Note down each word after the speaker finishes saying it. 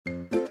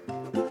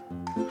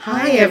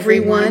Hi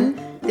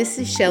everyone, this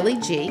is Shelley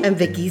G. And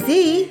Vicky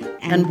Z.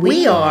 And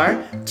we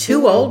are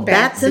Two Old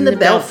Bats in the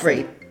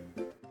Belfry.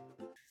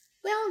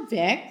 Well,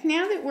 Vic,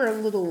 now that we're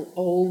a little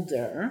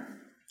older,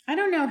 I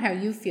don't know how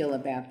you feel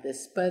about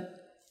this, but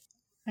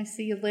I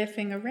see you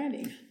laughing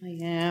already.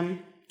 I am.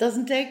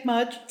 Doesn't take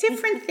much.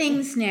 Different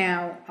things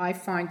now I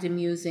find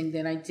amusing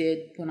than I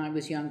did when I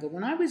was younger.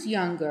 When I was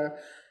younger,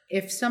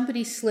 if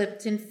somebody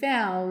slipped and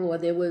fell or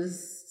there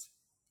was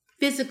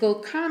physical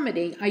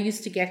comedy, I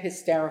used to get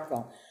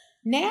hysterical.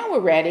 Now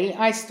already,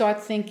 I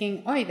start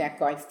thinking, oh, that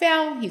guy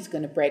fell, he's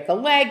going to break a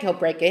leg, he'll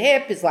break a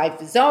hip, his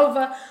life is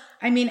over.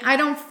 I mean, I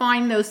don't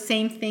find those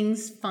same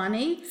things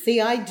funny.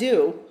 See, I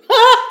do.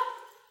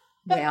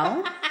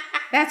 Well,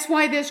 that's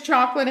why there's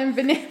chocolate and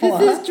vanilla.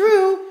 This is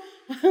true.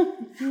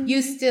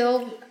 You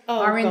still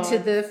are into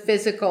the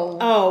physical.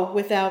 Oh,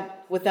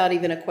 without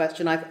even a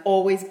question. I've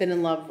always been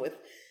in love with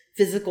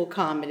physical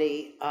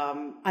comedy.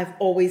 I've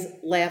always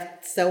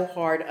laughed so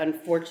hard,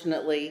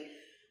 unfortunately,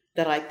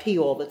 that I pee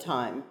all the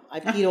time. I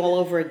peed all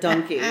over a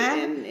donkey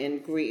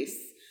in Greece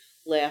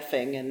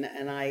laughing.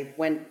 And I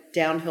went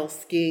downhill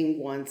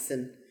skiing once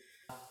and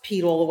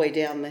peed all the way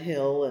down the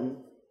hill. And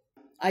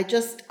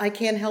I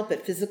can't help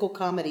it. Physical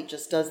comedy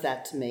just does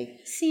that to me.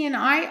 See, and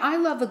I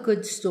love a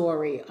good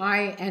story.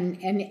 And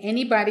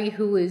anybody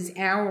who is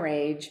our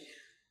age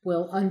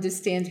will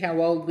understand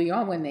how old we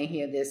are when they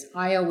hear this.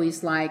 I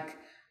always like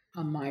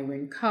a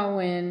Myron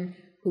Cohen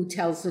who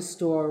tells a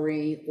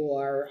story,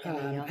 or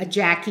a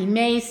Jackie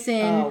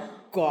Mason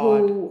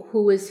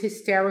who is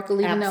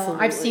hysterical, even though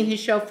I've seen his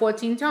show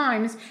 14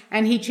 times,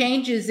 and he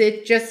changes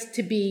it just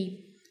to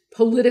be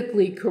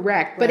politically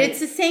correct. But it's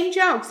the same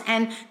jokes,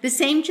 and the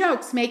same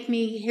jokes make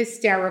me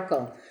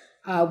hysterical.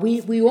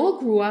 We all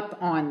grew up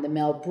on the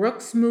Mel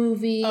Brooks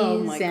movies. Oh,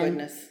 my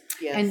goodness.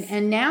 Yes.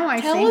 And now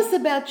I Tell us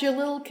about your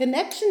little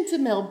connection to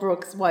Mel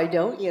Brooks. Why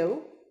don't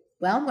you?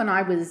 Well, when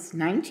I was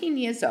 19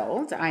 years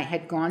old, I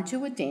had gone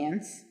to a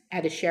dance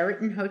at a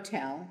Sheraton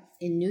hotel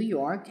in New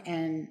York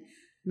and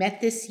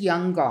met this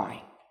young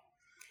guy.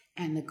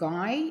 And the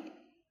guy,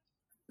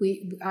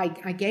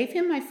 I gave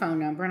him my phone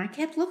number, and I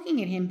kept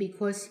looking at him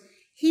because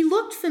he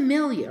looked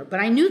familiar, but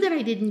I knew that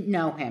I didn't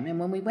know him. And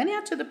when we went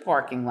out to the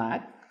parking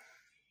lot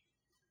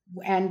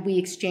and we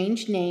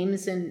exchanged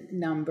names and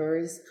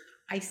numbers,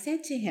 I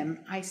said to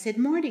him,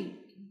 Marty,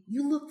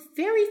 you look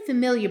very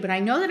familiar, but I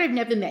know that I've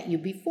never met you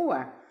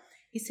before.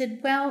 He said,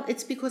 well,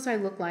 it's because I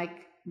look like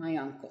my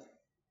uncle.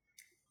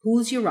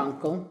 Who's your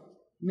uncle?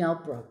 Mel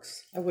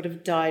Brooks. I would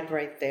have died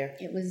right there.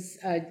 It was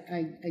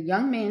a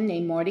young man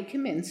named Marty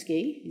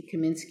Kaminsky.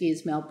 Kaminsky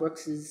is Mel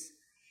Brooks's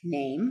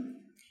name.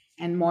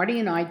 And Marty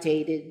and I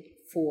dated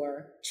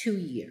for 2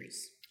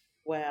 years.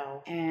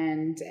 Wow.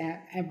 And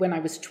when I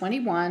was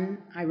 21,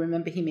 I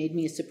remember he made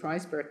me a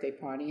surprise birthday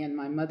party. And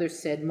my mother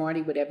said,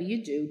 Marty, whatever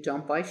you do,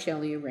 don't buy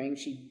Shelley a ring.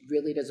 She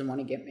really doesn't want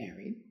to get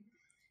married.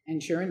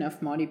 And sure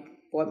enough, Marty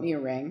bought me a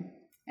ring,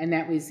 and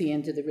that was the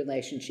end of the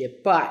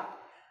relationship. But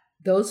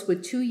those were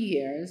 2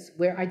 years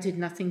where I did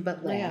nothing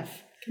but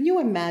laugh. Can you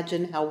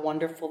imagine how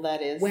wonderful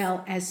that is?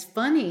 Well, as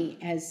funny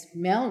as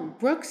Mel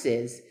Brooks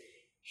is,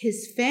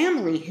 his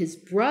family, his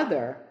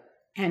brother,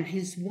 and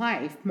his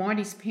wife,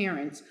 Marty's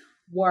parents,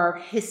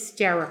 were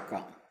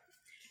hysterical.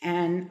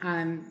 And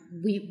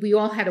we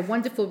all had a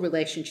wonderful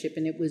relationship,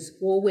 and it was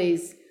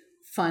always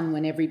fun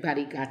when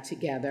everybody got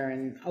together,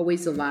 and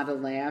always a lot of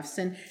laughs.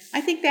 And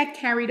I think that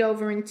carried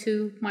over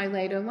into my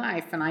later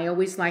life, and I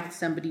always liked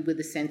somebody with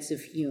a sense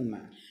of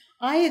humor.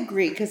 I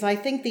agree, because I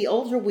think the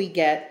older we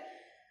get,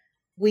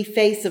 we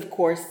face, of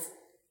course,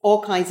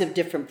 all kinds of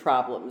different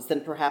problems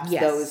than perhaps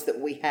those that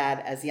we had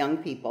as young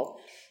people.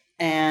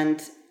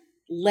 And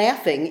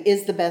laughing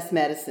is the best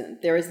medicine.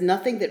 There is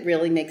nothing that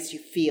really makes you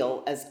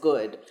feel as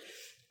good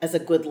as a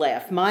good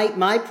laugh.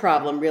 My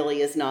problem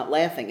really is not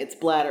laughing, it's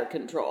bladder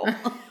control.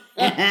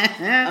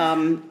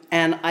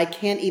 And I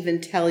can't even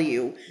tell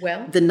you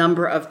the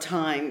number of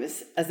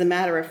times. As a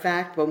matter of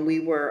fact, when we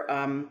were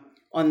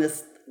on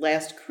this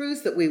last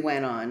cruise that we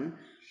went on,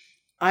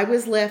 I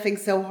was laughing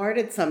so hard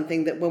at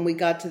something that when we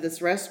got to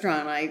this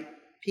restaurant, I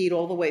peed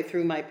all the way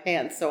through my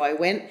pants. So I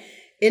went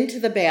into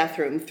the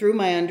bathroom, threw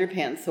my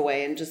underpants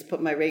away, and just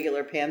put my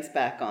regular pants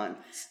back on.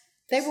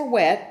 They were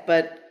wet,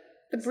 but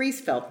the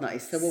breeze felt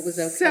nice, so it was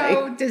okay.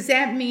 So does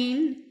that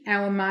mean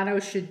our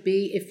motto should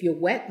be, if you're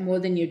wet more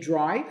than you're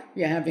dry,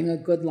 you're having a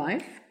good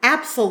life?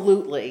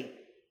 Absolutely.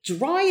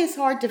 Dry is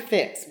hard to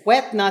fix.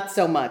 Wet, not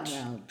so much.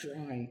 Well,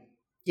 dry.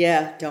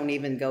 Yeah, don't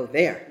even go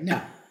there.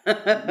 No.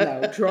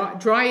 No,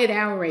 dry at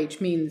our age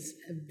means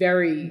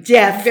very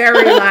death,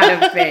 very lot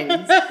of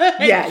things.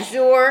 Yes,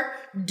 sure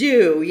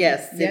do.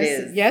 Yes, it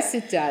is. Yes,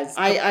 it does.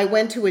 I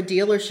went to a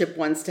dealership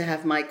once to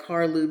have my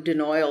car lubed and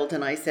oiled,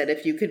 and I said,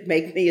 if you could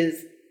make me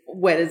as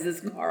wet as this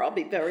car, I'll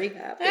be very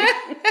happy.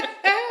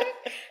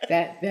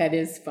 That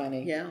is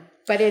funny. Yeah,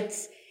 but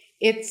it's.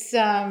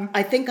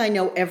 I think I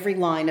know every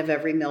line of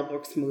every Mel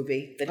Brooks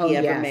movie that he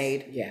ever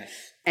made. Yes.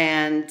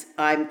 And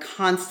I'm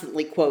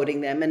constantly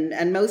quoting them.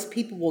 And most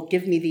people will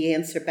give me the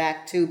answer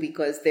back, too,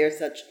 because they're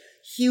such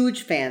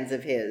huge fans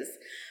of his.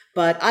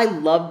 But I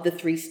love the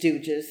Three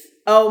Stooges.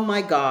 Oh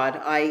my God.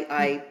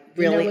 I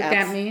really... You know what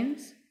that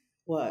means?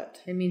 What?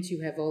 It means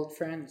you have old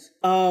friends.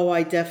 Oh,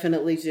 I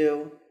definitely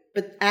do.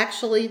 But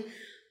actually,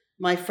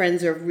 my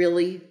friends are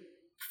really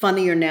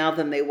funnier now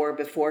than they were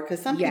before,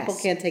 because some people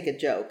can't take a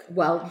joke.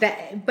 Well,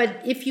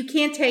 but if you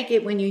can't take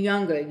it when you're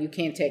younger, you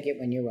can't take it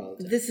when you're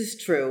older. This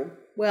is true.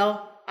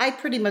 Well, I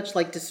pretty much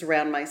like to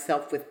surround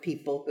myself with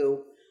people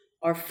who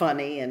are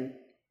funny and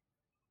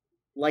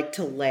like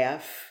to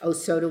laugh. Oh,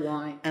 so do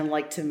I. And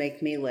like to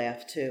make me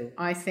laugh, too.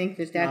 I think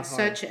that's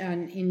such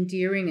an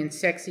endearing and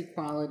sexy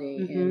quality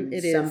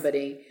in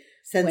somebody.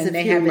 Sense when of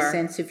they humor. have a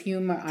sense of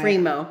humor.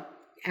 Primo.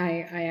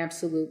 I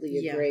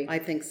absolutely agree. Yeah, I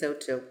think so,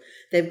 too.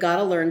 They've got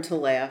to learn to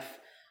laugh.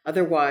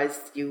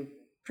 Otherwise, you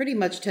pretty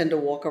much tend to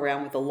walk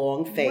around with a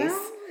long face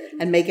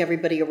and make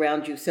everybody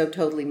around you so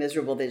totally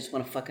miserable they just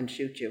want to fucking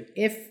shoot you.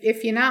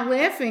 If you're not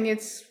laughing,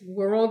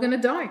 we're all going to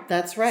die.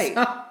 That's right.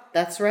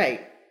 That's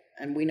right.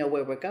 And we know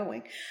where we're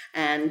going.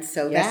 And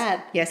so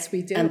yes,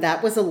 we do. And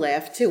that was a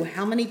laugh, too.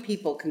 How many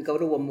people can go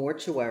to a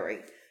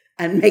mortuary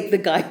and make the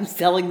guy who's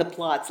selling the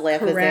plots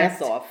laugh his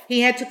ass off?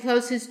 He had to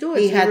close his door.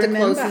 He had to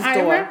close his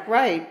door.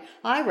 Right.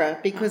 Ira,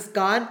 because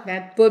God...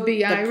 That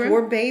booby Ira. The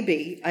poor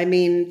baby. I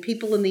mean,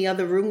 people in the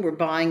other room were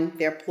buying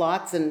their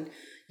plots and,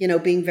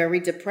 being very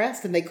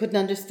depressed, and they couldn't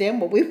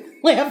understand what we were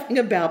laughing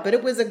about. But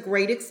it was a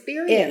great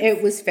experience.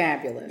 It was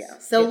fabulous. Yeah.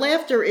 So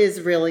laughter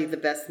is really the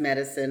best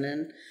medicine,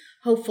 and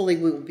hopefully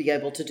we will be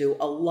able to do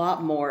a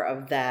lot more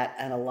of that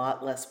and a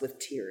lot less with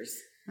tears.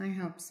 I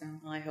hope so.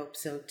 I hope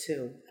so,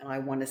 too. And I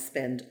want to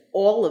spend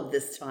all of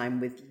this time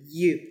with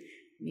you.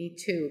 Me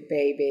too,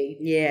 baby.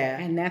 Yeah.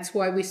 And that's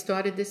why we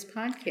started this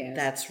podcast.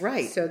 That's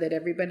right. So that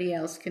everybody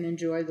else can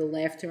enjoy the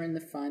laughter and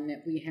the fun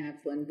that we have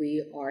when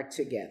we are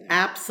together.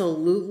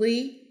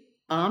 Absolutely.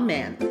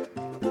 Amen.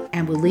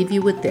 And we'll leave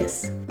you with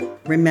this.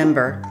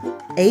 Remember,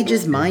 age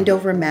is mind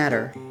over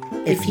matter.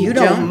 If you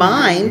don't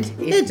mind,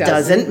 it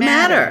doesn't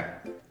matter.